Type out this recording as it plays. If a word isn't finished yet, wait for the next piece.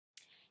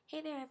Hey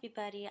there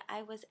everybody,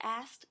 I was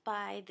asked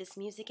by This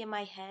Music in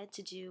My Head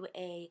to do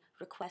a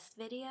request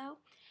video,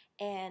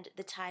 and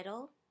the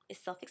title is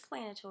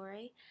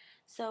self-explanatory.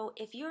 So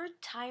if you're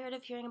tired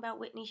of hearing about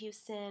Whitney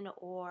Houston,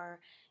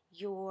 or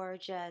you're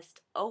just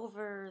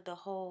over the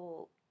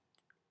whole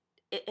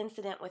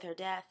incident with her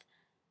death,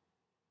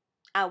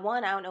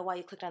 one, I don't know why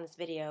you clicked on this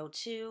video.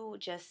 Two,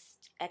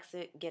 just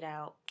exit, get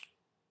out.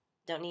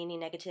 Don't need any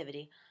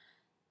negativity.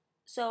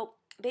 So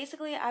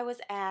basically I was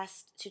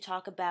asked to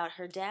talk about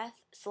her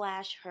death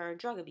 / her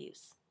drug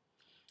abuse.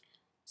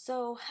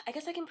 So I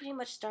guess I can pretty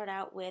much start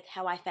out with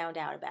how I found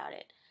out about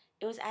it.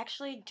 It was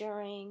actually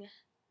during,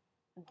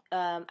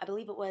 I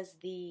believe it was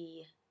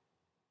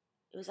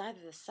either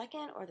the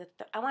second or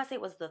I want to say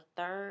it was the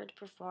third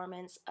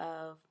performance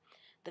of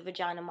the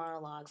Vagina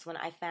Monologues when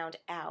I found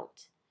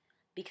out,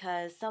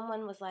 because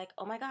someone was like,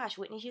 oh my gosh,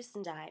 Whitney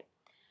Houston died.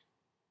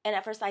 And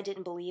at first I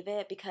didn't believe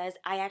it, because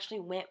I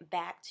actually went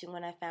back to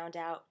when I found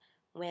out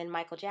when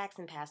Michael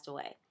Jackson passed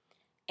away.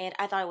 And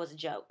I thought it was a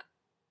joke.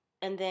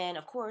 And then,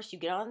 of course, you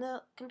get on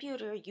the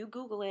computer, you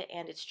Google it,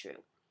 and it's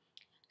true.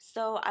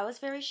 So I was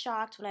very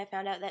shocked when I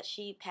found out that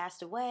she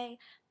passed away,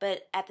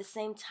 but at the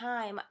same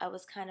time, I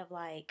was kind of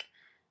like,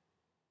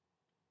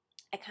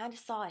 I kind of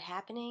saw it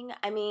happening.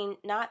 I mean,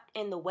 not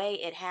in the way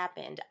it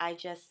happened. I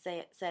just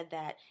said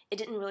that it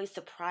didn't really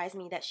surprise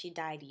me that she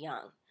died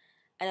young.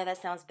 I know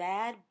that sounds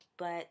bad,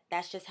 but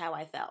that's just how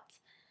I felt.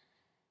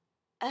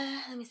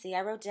 Let me see.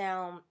 I wrote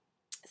down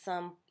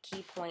some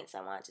key points I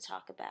wanted to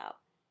talk about.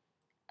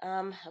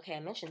 Okay, I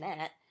mentioned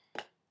that.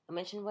 I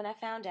mentioned when I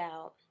found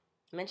out.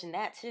 I mentioned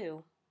that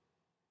too.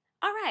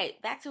 All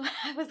right, back to what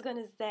I was going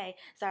to say.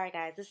 Sorry,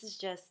 guys. This is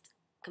just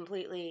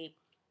completely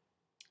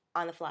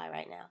on the fly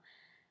right now.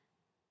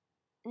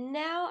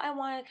 Now I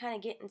want to kind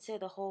of get into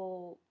the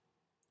whole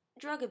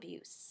drug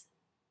abuse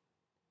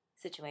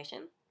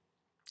situation.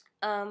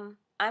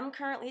 I'm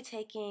currently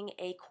taking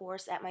a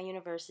course at my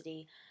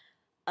university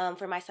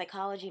for my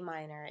psychology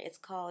minor. It's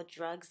called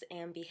Drugs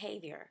and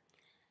Behavior.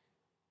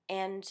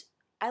 And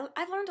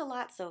I've learned a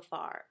lot so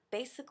far.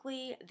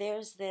 Basically,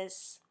 there's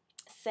this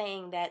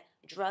saying that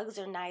drugs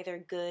are neither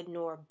good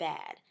nor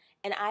bad.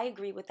 And I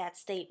agree with that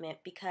statement,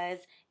 because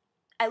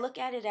I look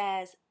at it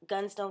as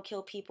guns don't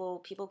kill people,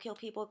 people kill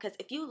people. Because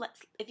if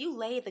you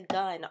lay the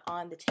gun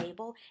on the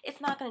table, it's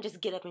not going to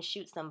just get up and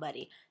shoot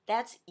somebody.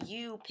 That's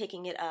you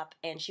picking it up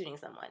and shooting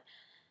someone.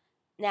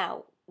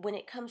 Now, when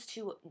it comes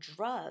to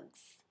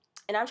drugs,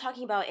 and I'm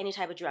talking about any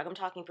type of drug, I'm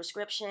talking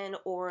prescription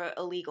or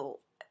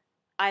illegal,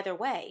 either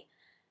way,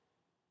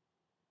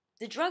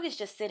 the drug is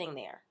just sitting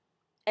there.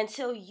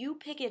 Until you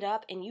pick it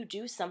up and you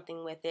do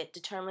something with it,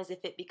 determines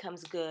if it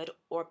becomes good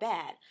or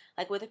bad.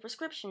 Like with a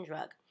prescription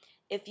drug,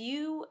 if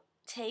you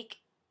take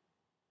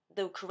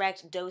the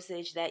correct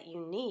dosage that you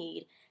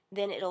need,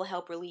 then it'll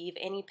help relieve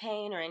any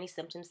pain or any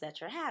symptoms that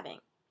you're having.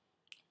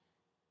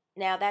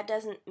 Now, that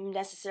doesn't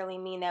necessarily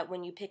mean that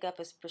when you pick up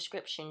a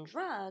prescription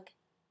drug,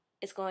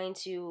 it's going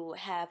to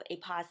have a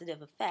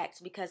positive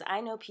effect, because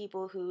I know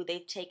people who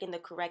they've taken the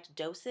correct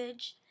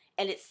dosage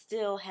and it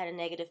still had a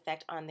negative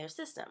effect on their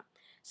system.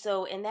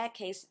 So in that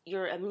case,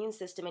 your immune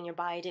system and your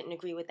body didn't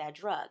agree with that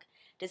drug.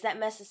 Does that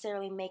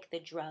necessarily make the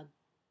drug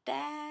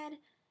bad?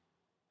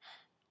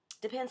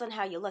 Depends on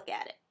how you look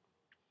at it.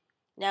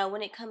 Now,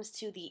 when it comes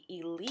to the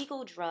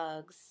illegal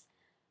drugs,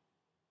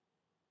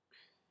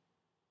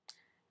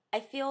 I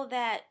feel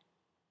that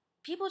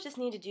people just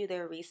need to do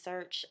their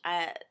research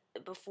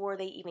before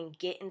they even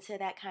get into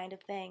that kind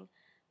of thing,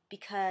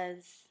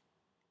 because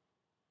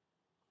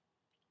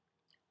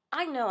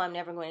I know I'm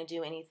never going to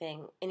do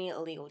any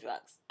illegal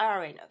drugs. I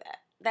already know that.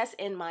 That's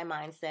in my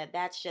mindset.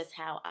 That's just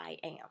how I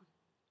am.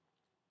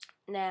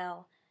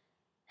 Now,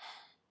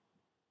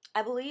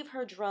 I believe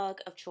her drug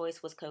of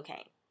choice was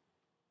cocaine.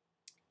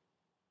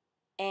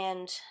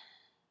 And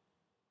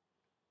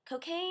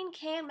cocaine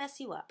can mess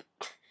you up.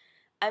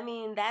 I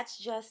mean, that's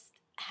just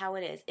how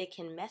it is. It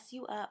can mess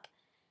you up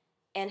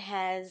and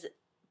has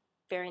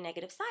very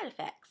negative side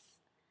effects.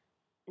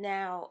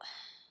 Now,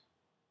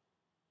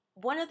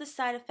 one of the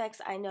side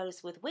effects I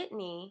noticed with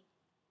Whitney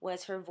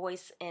was her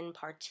voice in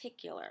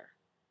particular.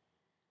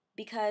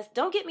 Because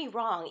don't get me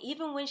wrong,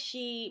 even when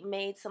she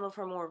made some of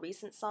her more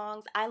recent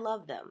songs, I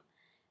love them.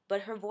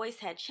 But her voice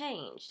had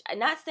changed. I'm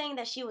not saying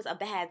that she was a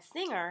bad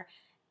singer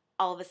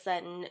all of a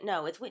sudden.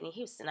 No, it's Whitney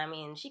Houston. I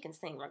mean, she can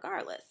sing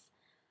regardless.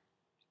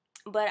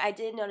 But I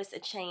did notice a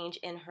change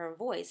in her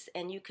voice,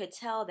 and you could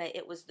tell that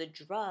it was the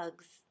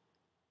drugs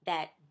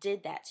that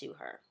did that to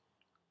her.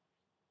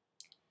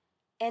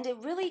 And it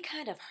really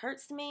kind of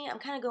hurts me. I'm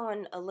kind of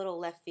going a little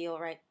left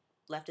field, right?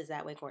 Left is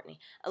that way, Courtney.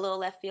 A little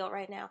left field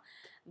right now,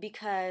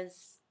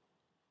 because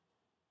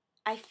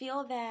I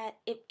feel that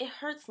it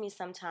hurts me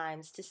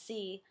sometimes to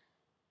see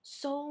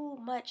so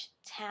much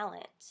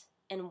talent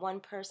in one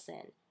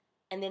person,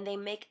 and then they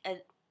make a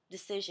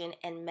decision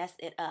and mess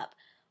it up,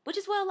 which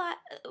is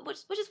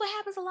which is what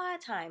happens a lot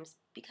of times,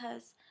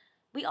 because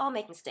we all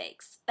make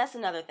mistakes. That's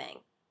another thing.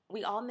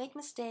 We all make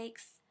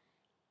mistakes,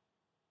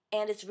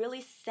 and it's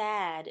really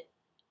sad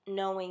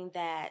knowing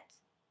that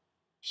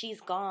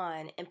she's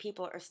gone and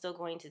people are still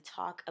going to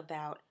talk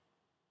about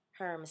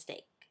her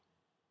mistake.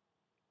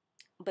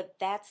 But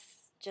that's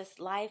just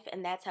life,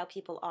 and that's how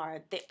people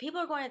are. People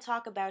are going to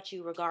talk about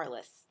you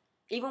regardless.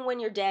 Even when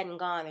you're dead and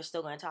gone, they're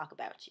still going to talk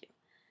about you.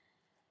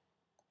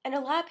 And a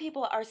lot of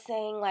people are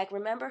saying, like,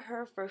 remember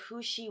her for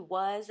who she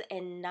was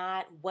and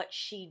not what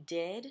she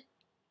did.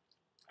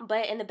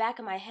 But in the back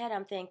of my head,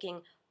 I'm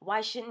thinking,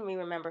 why shouldn't we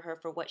remember her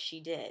for what she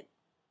did?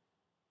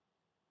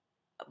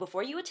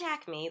 Before you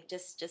attack me,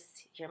 just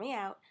hear me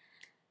out.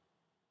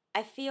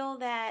 I feel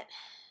that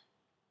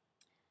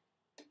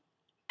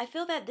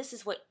this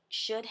is what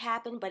should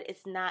happen, but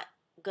it's not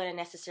going to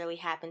necessarily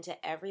happen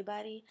to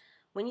everybody.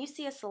 When you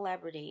see a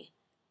celebrity,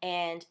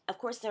 and of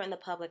course they're in the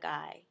public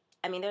eye,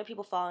 I mean, there are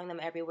people following them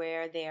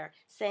everywhere, they're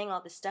saying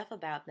all this stuff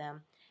about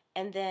them,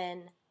 and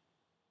then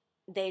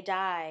they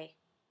die,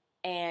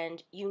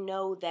 and you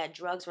know that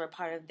drugs were a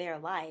part of their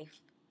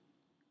life,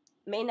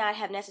 may not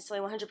have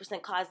necessarily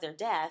 100% caused their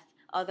death,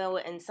 although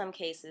in some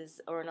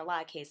cases, or in a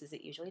lot of cases,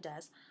 it usually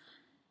does.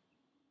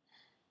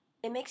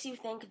 It makes you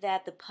think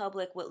that the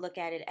public would look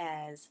at it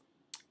as,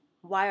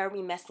 why are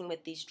we messing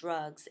with these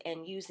drugs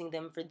and using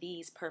them for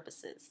these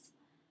purposes?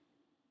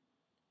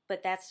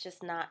 But that's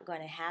just not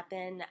going to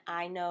happen.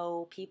 I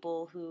know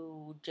people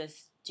who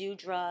just do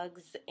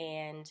drugs,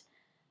 and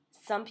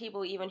some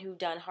people even who've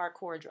done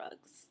hardcore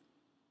drugs.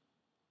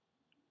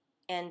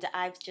 And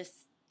I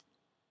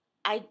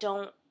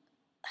don't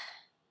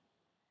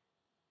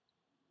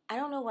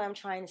know what I'm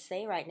trying to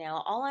say right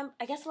now.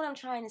 I guess what I'm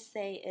trying to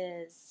say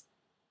is,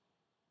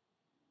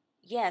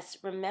 yes,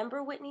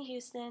 remember Whitney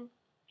Houston,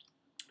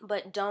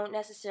 but don't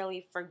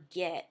necessarily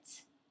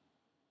forget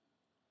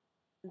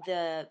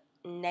the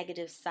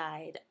negative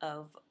side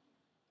of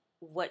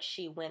what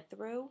she went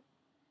through.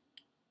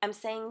 I'm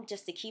saying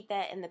just to keep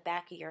that in the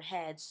back of your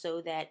head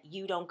so that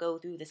you don't go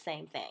through the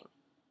same thing.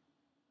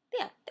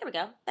 Yeah, there we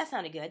go. That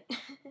sounded good.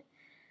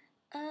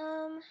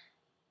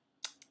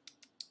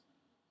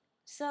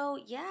 So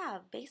yeah,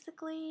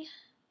 basically,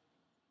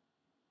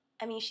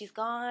 I mean, she's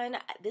gone.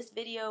 This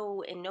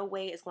video in no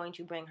way is going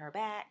to bring her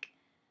back.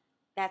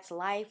 That's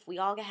life. We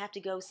all have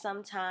to go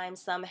sometime,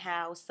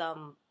 somehow,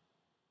 some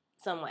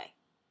way.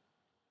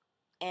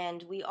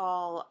 And we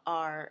all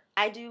are,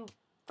 I do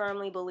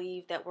firmly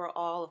believe that we're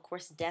all, of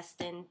course,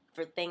 destined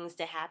for things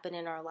to happen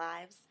in our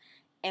lives.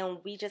 And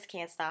we just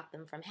can't stop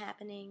them from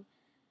happening.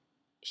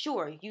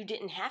 Sure, you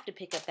didn't have to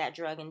pick up that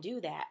drug and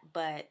do that,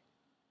 but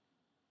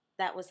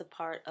that was a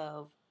part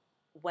of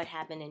what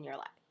happened in your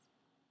life.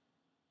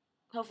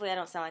 Hopefully I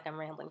don't sound like I'm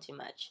rambling too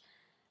much.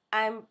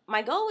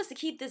 My goal was to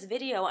keep this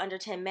video under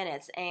 10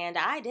 minutes, and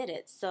I did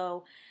it.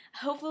 So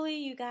hopefully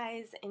you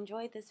guys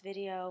enjoyed this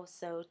video.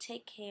 So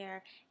take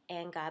care,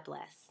 and God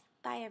bless.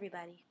 Bye,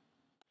 everybody.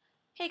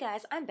 Hey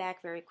guys, I'm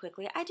back very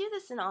quickly. I do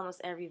this in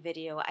almost every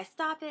video. I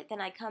stop it,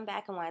 then I come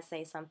back and want to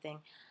say something.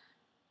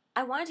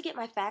 I wanted to get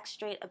my facts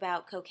straight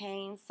about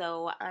cocaine,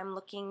 so I'm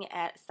looking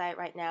at a site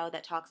right now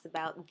that talks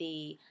about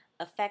the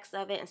effects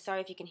of it. And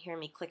sorry if you can hear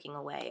me clicking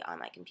away on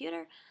my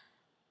computer.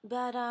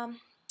 But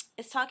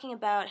it's talking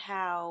about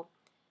how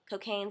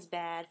cocaine's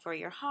bad for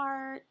your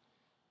heart,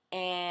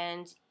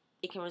 and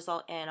it can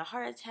result in a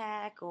heart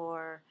attack,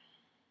 or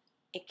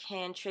it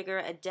can trigger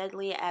a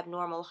deadly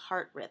abnormal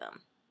heart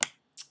rhythm.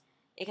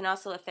 It can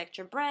also affect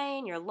your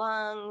brain, your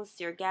lungs,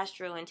 your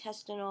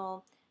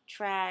gastrointestinal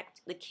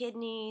tract, the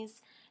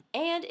kidneys,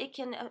 and it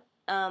can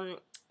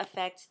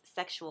affect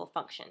sexual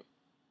function.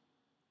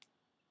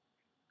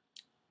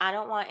 I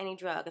don't want any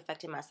drug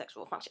affecting my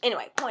sexual function.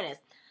 Anyway, point is,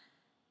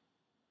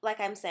 like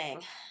I'm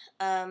saying,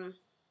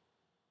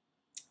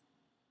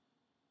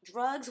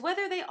 drugs,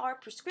 whether they are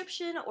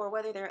prescription or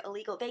whether they're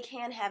illegal, they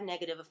can have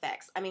negative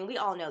effects. I mean, we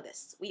all know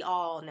this. We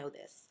all know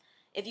this.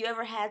 If you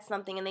ever had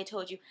something and they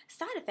told you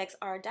side effects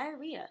are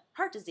diarrhea,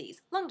 heart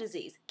disease, lung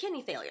disease,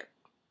 kidney failure.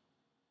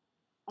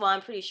 Well,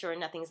 I'm pretty sure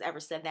nothing's ever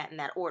said that in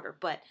that order,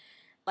 but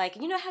like,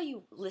 you know how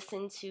you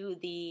listen to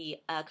the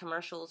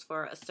commercials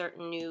for a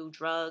certain new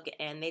drug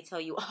and they tell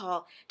you,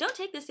 oh, don't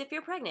take this if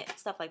you're pregnant,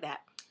 stuff like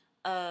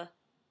that.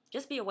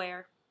 Just be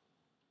aware.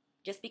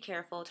 Just be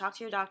careful. Talk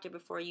to your doctor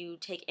before you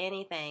take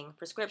anything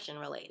prescription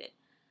related.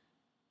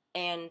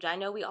 And I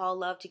know we all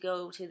love to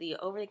go to the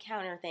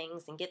over-the-counter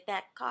things and get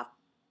that cough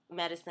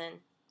medicine,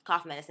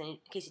 in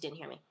case you didn't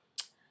hear me,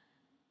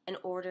 in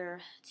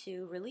order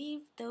to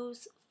relieve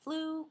those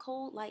flu,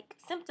 cold-like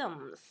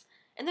symptoms.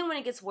 And then when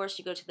it gets worse,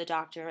 you go to the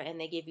doctor and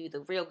they give you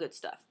the real good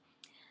stuff.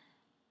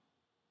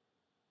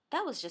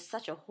 That was just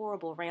such a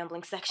horrible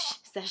rambling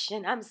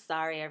session. I'm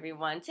sorry,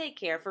 everyone. Take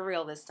care for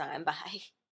real this time. Bye.